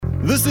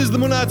This is the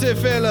Monate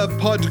Fela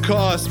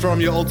podcast from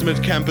your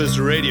ultimate campus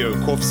radio,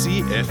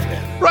 Kovsie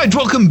FM. Right,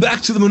 welcome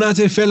back to the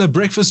Monate Fela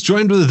Breakfast,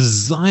 joined with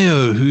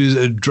Zayo,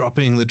 who's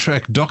dropping the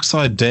track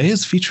Dockside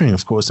Days, featuring,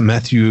 of course,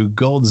 Matthew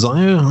Gold.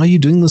 Zayo, how are you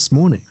doing this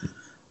morning?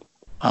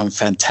 I'm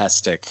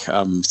fantastic.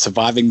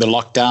 Surviving the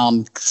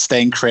lockdown,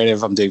 staying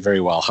creative. I'm doing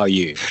very well. How are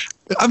you?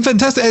 I'm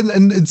fantastic.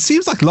 And it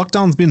seems like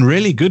lockdown's been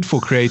really good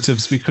for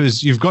creatives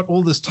because you've got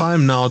all this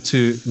time now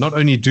to not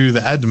only do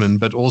the admin,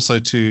 but also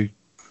to,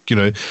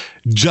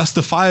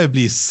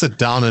 justifiably sit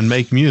down and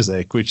make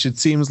music, which it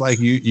seems like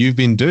you've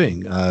been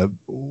doing.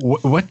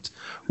 What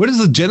is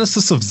the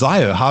genesis of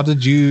Zayo? How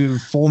did you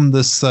form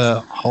this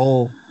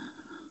whole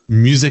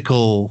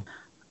musical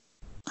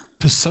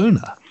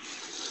persona?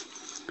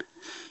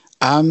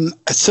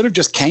 It sort of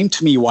just came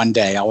to me one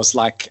day. I was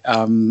like,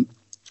 Zayo,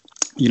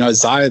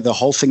 the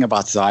whole thing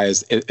about Zayo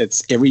is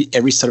it's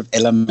every sort of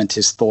element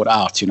is thought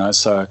out,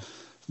 So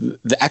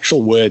the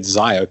actual word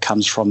Zayo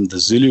comes from the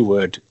Zulu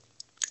word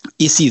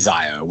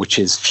isiZayo, which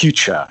is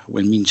future,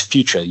 when it means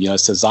future,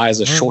 So Zayo is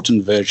a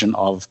shortened version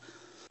of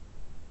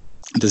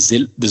the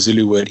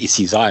Zulu word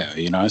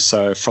isiZayo,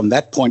 So from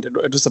that point,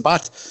 it was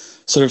about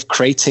sort of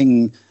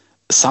creating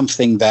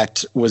something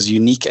that was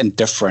unique and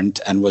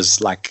different and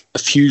was like a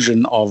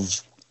fusion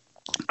of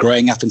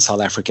growing up in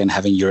South Africa and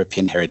having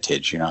European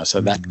heritage, So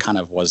that kind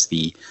of was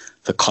the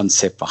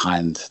concept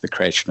behind the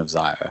creation of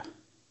Zayo.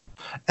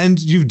 And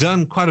you've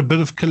done quite a bit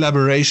of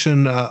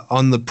collaboration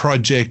on the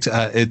project.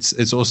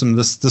 It's awesome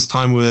this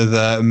time with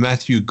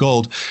Matthew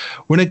Gold.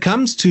 When it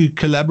comes to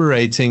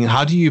collaborating,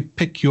 how do you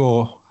pick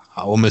I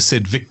almost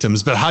said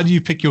victims, but how do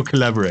you pick your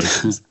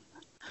collaborators?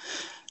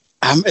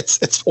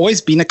 It's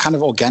always been a kind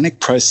of organic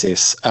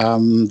process.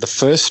 The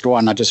first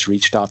one, I just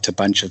reached out to a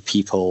bunch of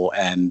people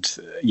and,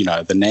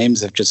 the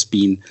names have just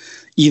been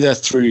either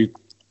through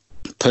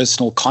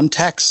personal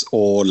contacts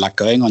or like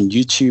going on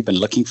YouTube and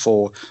looking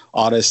for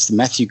artists.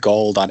 Matthew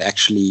Gold, I'd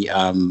actually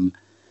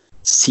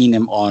seen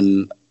him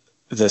on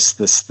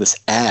this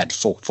ad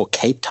for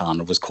Cape Town.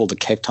 It was called the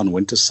Cape Town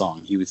Winter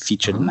Song. He was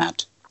featured in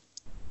that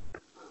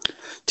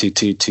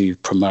to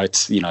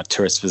promote,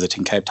 tourists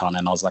visiting Cape Town.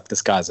 And I was like,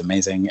 this guy's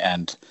amazing.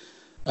 And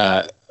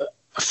a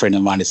friend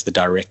of mine is the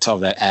director of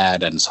that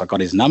ad. And so I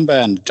got his number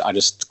and I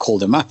just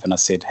called him up and I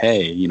said,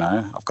 hey,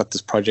 I've got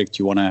this project.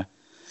 Do you want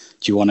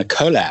to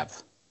collab?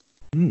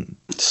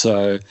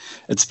 So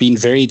it's been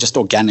very just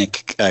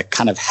organic,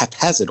 kind of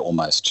haphazard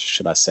almost,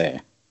 should I say.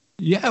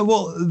 Yeah,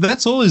 well,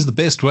 that's always the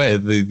best way,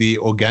 the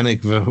organic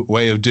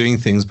way of doing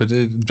things. But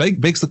it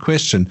begs the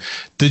question,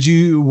 did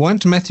you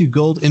want Matthew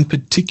Gold in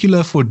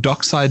particular for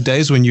Dockside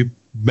Days? When you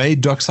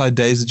made Dockside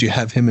Days, did you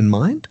have him in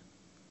mind?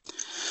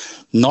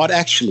 Not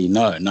actually,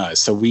 no.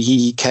 So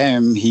he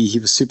came, he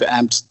was super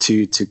amped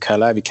to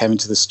collab. He came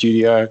into the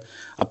studio.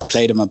 I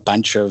played him a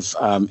bunch of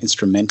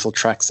instrumental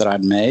tracks that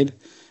I'd made.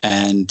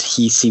 And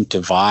he seemed to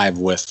vibe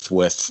with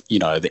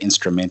the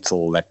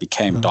instrumental that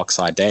became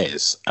Dockside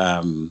Days.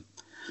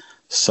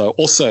 So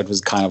also it was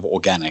kind of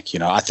organic,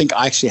 I think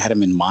I actually had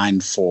him in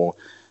mind for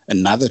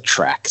another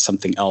track,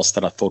 something else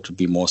that I thought would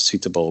be more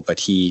suitable, but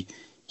he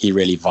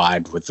really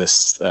vibed with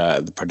this,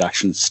 the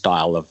production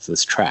style of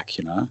this track,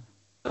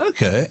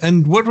 Okay.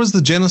 And what was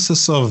the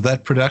genesis of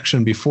that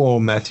production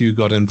before Matthew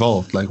got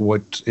involved? Like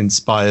what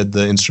inspired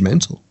the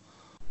instrumental?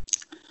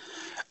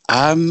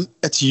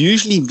 It's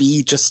usually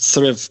me just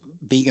sort of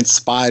being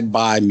inspired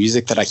by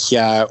music that I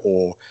hear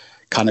or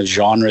kind of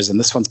genres. And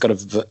this one's got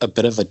a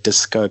bit of a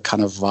disco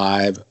kind of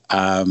vibe.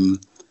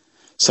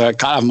 So I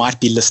kind of might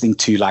be listening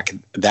to like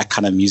that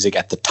kind of music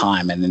at the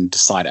time and then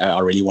decide, I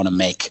really want to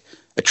make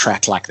a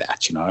track like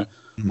that,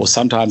 Or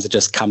sometimes it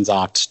just comes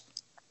out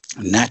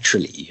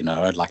naturally,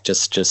 like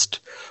just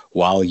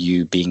while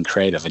you being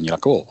creative and you're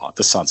like, oh,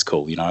 this sounds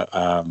cool,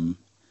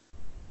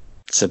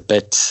 It's a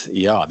bit,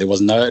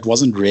 it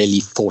wasn't really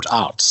thought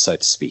out, so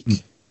to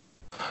speak.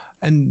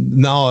 And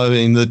now,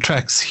 the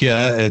track's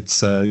here,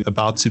 it's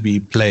about to be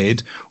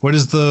played. What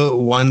is the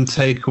one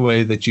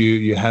takeaway that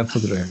you have for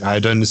the track? I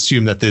don't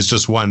assume that there's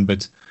just one,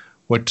 but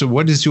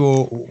what is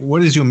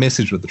your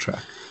message with the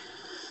track?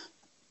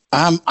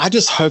 I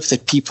just hope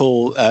that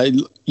people,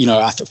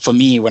 for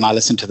me, when I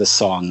listen to the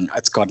song,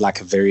 it's got like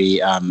a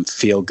very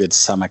feel-good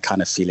summer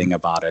kind of feeling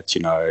about it.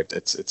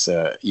 It's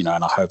and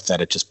I hope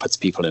that it just puts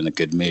people in a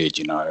good mood.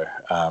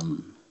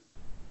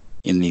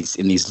 In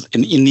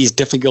these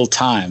difficult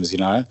times,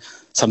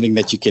 something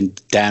that you can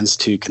dance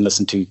to, can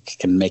listen to,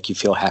 can make you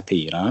feel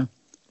happy. No,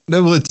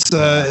 well,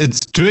 it's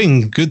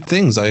doing good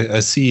things. I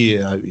see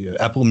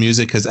Apple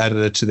Music has added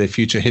it to their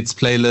future hits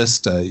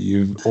playlist.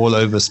 You've all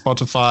over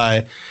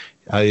Spotify.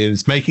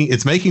 It's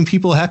making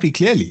people happy,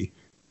 clearly.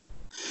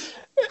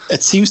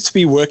 It seems to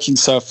be working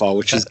so far,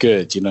 which is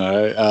good,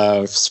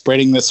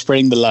 spreading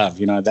the love,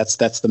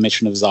 that's the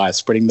mission of Zayo,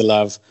 spreading the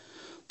love,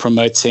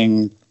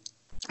 promoting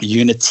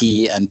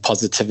unity and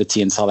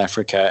positivity in South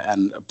Africa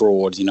and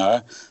abroad,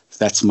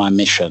 that's my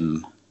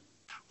mission.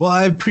 Well,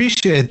 I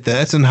appreciate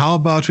that. And how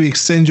about we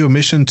extend your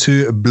mission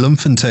to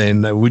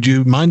Bloemfontein? Would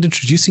you mind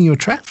introducing your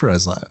track for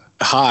us, Zayo?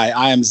 Hi,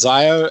 I am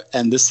Zio,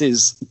 and this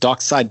is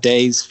Dark Side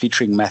Days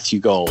featuring Matthew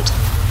Gold.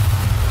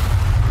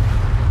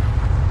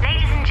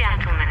 Ladies and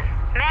gentlemen,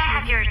 may I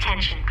have your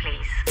attention,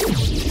 please?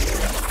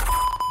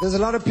 There's a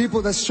lot of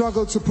people that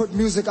struggle to put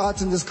music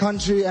out in this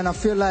country, and I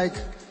feel like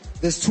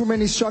there's too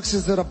many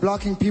structures that are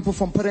blocking people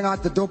from putting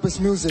out the dopest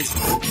music.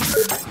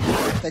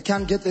 They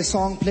can't get their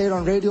song played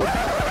on radio.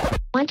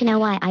 Want to know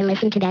why I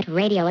listen to that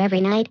radio every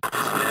night?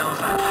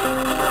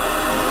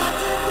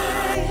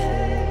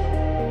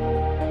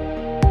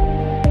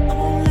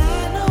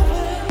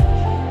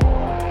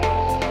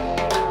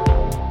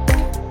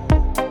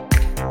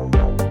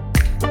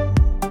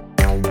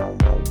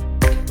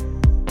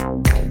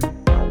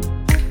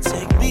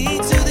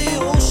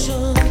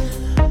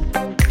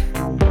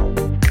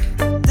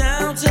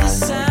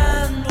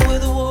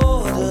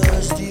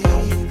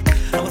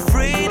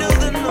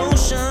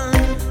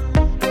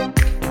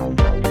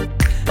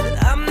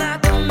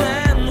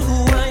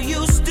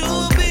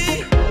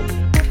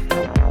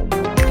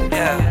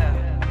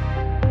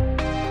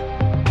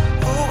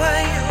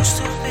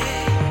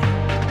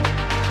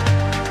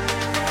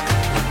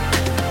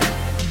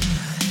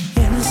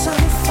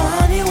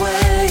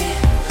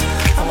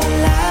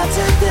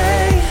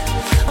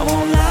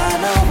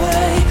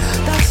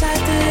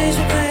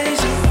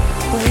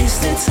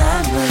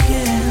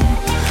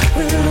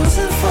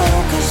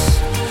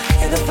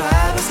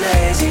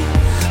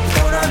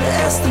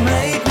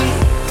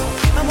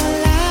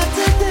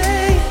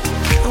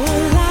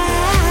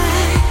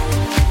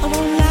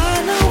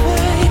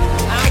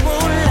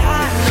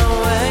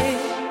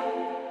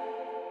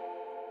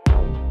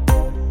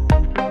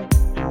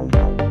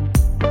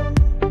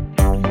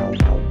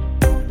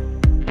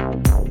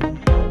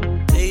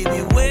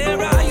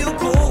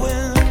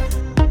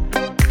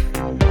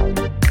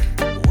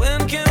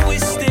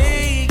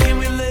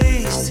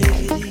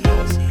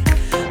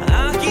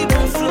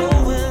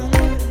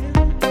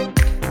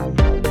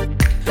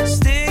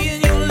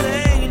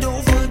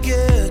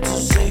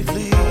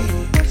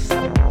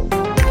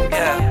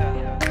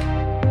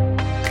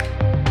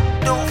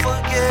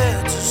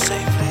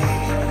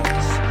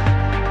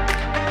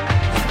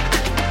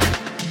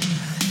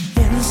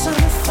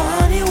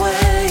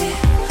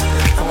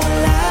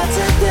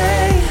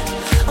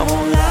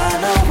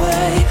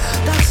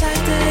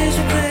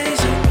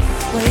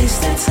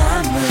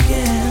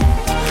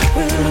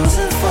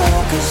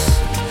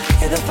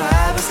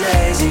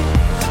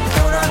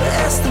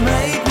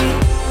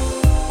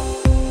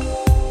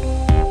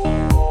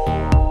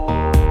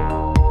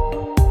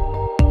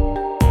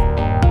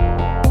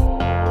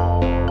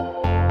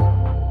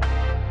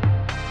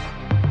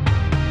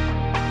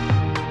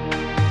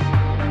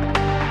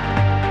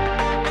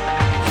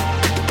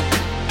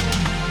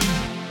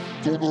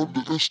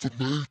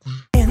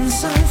 In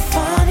some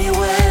funny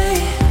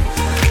way,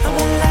 I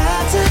won't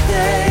lie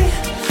today,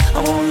 I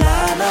won't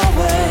lie no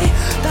way.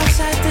 Dark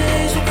side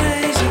days are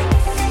crazy,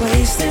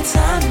 wasting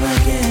time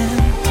again.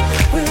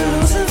 We're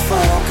losing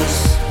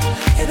focus,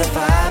 yeah, the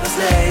vibe is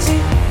lazy.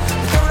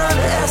 Don't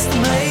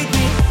underestimate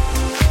me,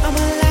 I'm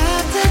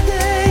alive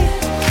today,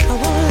 I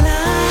won't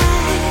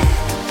lie,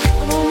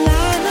 I won't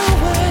lie no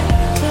way,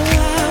 no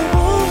I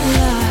won't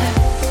lie.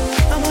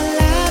 I'm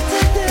alive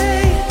today,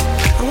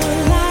 I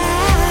won't lie.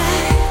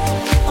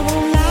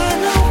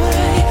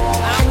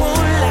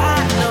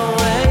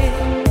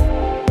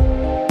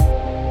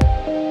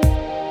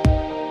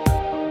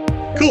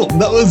 Cool.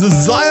 That was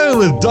Zio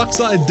with Dark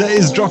Side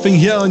Days dropping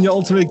here on your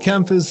Ultimate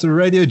Campus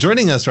Radio.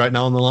 Joining us right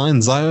now on the line,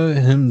 Zio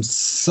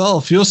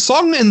himself. Your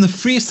song in the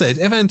Free State.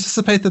 Ever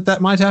anticipate that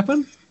might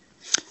happen?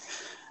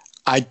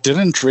 I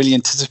didn't really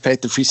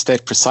anticipate the Free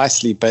State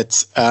precisely,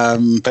 but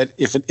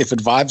if it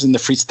vibes in the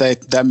Free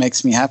State, that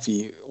makes me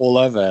happy all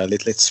over.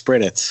 Let's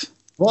spread it.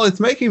 Well, it's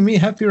making me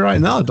happy right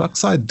now. Dark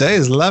Side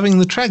Days, loving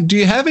the track. Do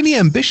you have any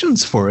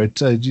ambitions for it?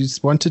 Do you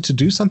want it to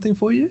do something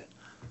for you?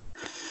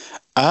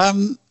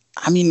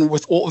 I mean,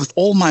 with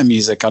all my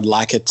music, I'd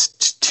like it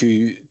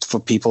for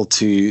people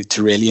to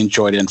really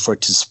enjoy it and for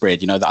it to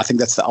spread. You know, I think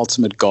that's the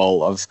ultimate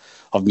goal of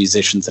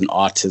musicians and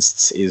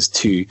artists, is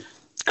to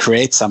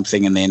create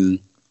something and then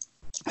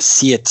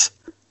see it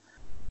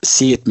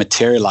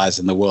materialize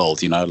in the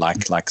world. You know,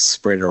 like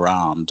spread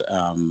around.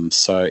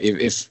 So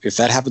if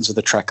that happens with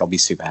the track, I'll be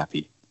super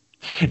happy.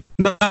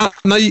 Now,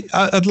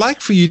 I'd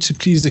like for you to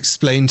please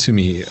explain to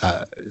me,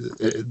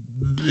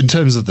 in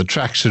terms of the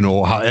traction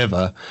or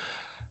however,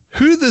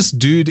 who this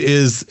dude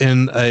is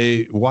in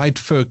a white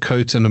fur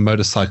coat and a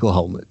motorcycle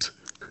helmet.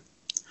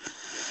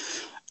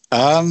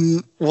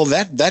 Well,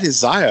 that is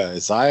Zio.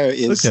 Zio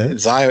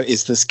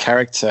is this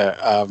character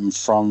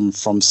from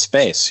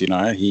space. You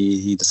know,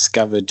 he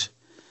discovered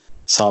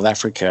South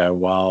Africa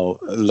while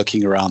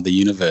looking around the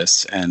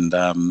universe, and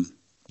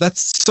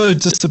that's so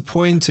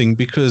disappointing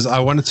because I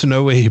wanted to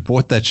know where he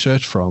bought that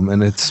shirt from,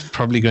 and it's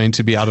probably going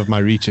to be out of my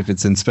reach if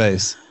it's in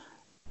space.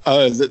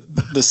 Oh,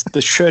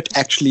 the shirt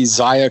actually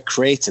Zio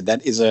created.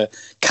 That is a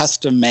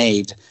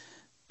custom-made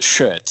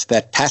shirt.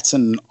 That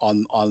pattern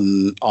on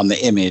the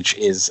image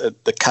is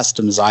the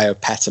custom Zio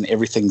pattern.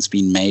 Everything's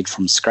been made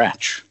from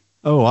scratch.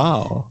 Oh,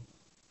 wow.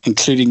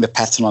 including the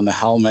pattern on the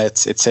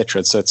helmet,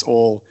 etc. So it's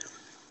all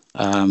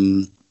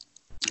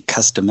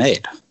custom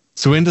made.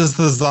 So when does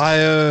the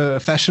Zio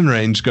fashion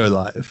range go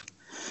live?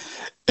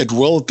 It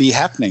will be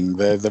happening.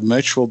 The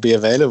merch will be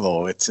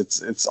available.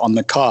 It's on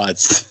the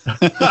cards.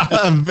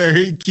 I'm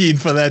very keen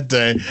for that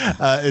day.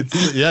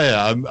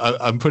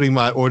 I'm putting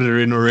my order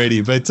in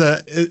already. But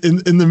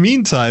in the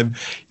meantime,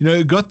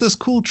 got this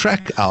cool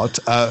track out.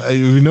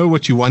 We know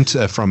what you want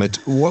from it.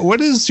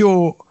 What is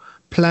your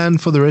plan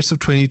for the rest of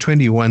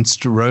 2020 once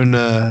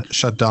Corona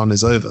shutdown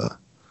is over?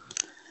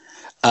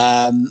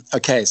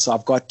 Okay, so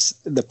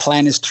the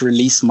plan is to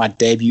release my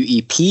debut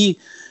EP.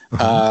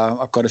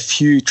 I've got a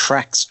few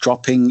tracks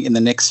dropping in the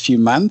next few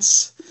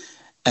months,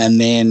 and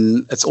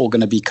then it's all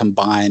going to be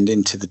combined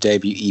into the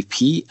debut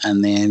EP.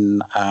 And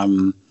then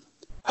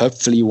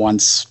hopefully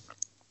once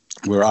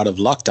we're out of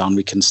lockdown,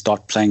 we can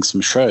start playing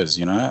some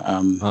shows,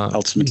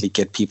 ultimately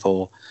get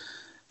people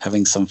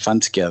having some fun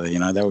together.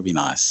 That would be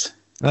nice.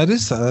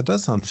 That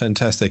does sound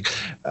fantastic.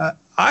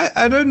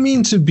 I don't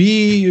mean to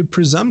be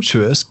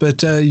presumptuous,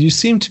 but you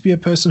seem to be a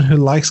person who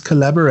likes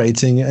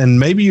collaborating, and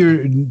maybe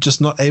you're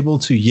just not able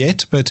to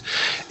yet. But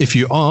if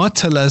you are,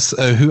 tell us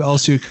who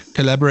else you're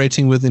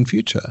collaborating with in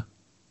future.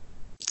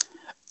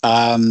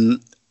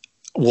 Well,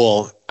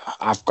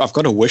 I've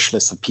got a wish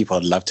list of people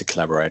I'd love to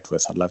collaborate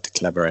with. I'd love to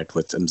collaborate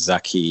with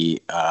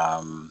Mzaki,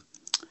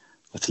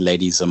 with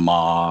Lady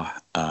Zamar,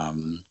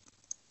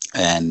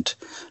 and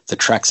the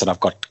tracks that I've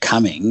got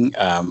coming,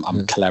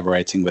 I'm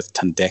collaborating with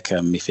Tandeka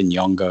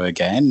Mifinyongo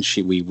again.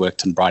 We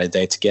worked on Brighter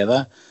Day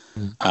together.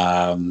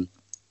 And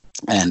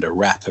a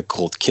rapper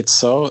called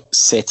Kitso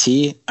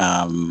Seti.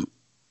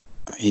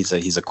 He's a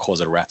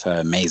Xhosa rapper,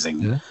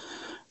 amazing.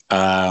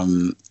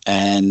 And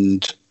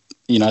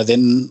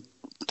then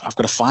I've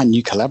got to find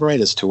new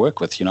collaborators to work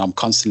with. I'm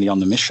constantly on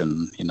the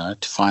mission,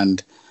 to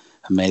find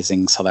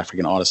amazing South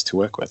African artists to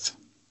work with.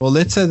 Well,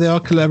 let's say there are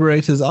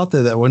collaborators out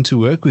there that want to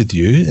work with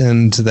you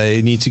and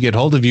they need to get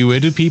hold of you.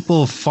 Where do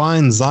people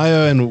find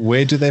Zio, and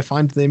where do they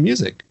find their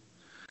music?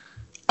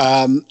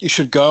 You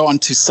should go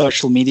onto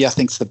social media. I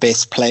think it's the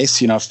best place.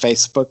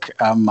 Facebook.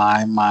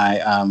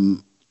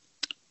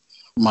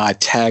 My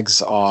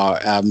tags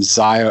are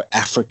Zio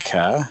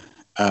Africa.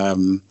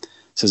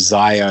 So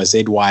Zio,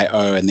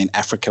 ZYO, and then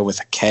Africa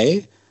with a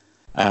K.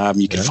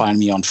 You can find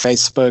me on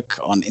Facebook,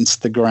 on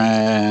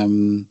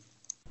Instagram,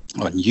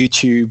 on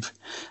YouTube,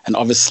 and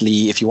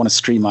obviously if you want to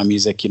stream my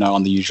music,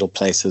 on the usual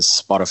places: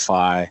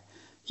 Spotify,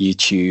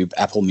 YouTube,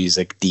 Apple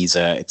Music,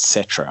 Deezer,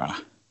 etc.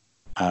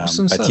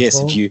 But yes,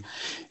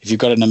 if you've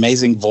got an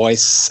amazing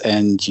voice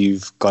and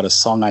you've got a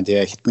song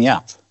idea, hit me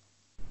up.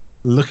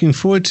 Looking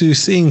forward to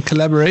seeing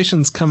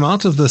collaborations come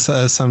out of this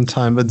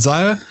sometime. But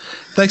Zio,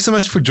 thanks so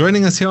much for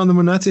joining us here on the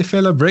Monate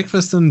Fela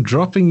Breakfast and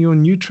dropping your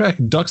new track,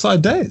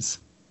 Dockside Days.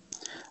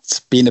 It's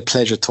been a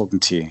pleasure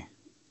talking to you.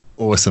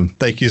 Awesome.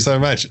 Thank you so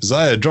much.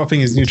 Zio dropping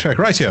his new track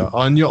right here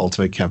on your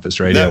Ultimate Campus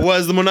Radio. That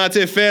was the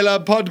Monate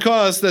Fela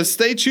podcast.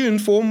 Stay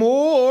tuned for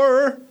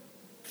more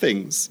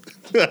things.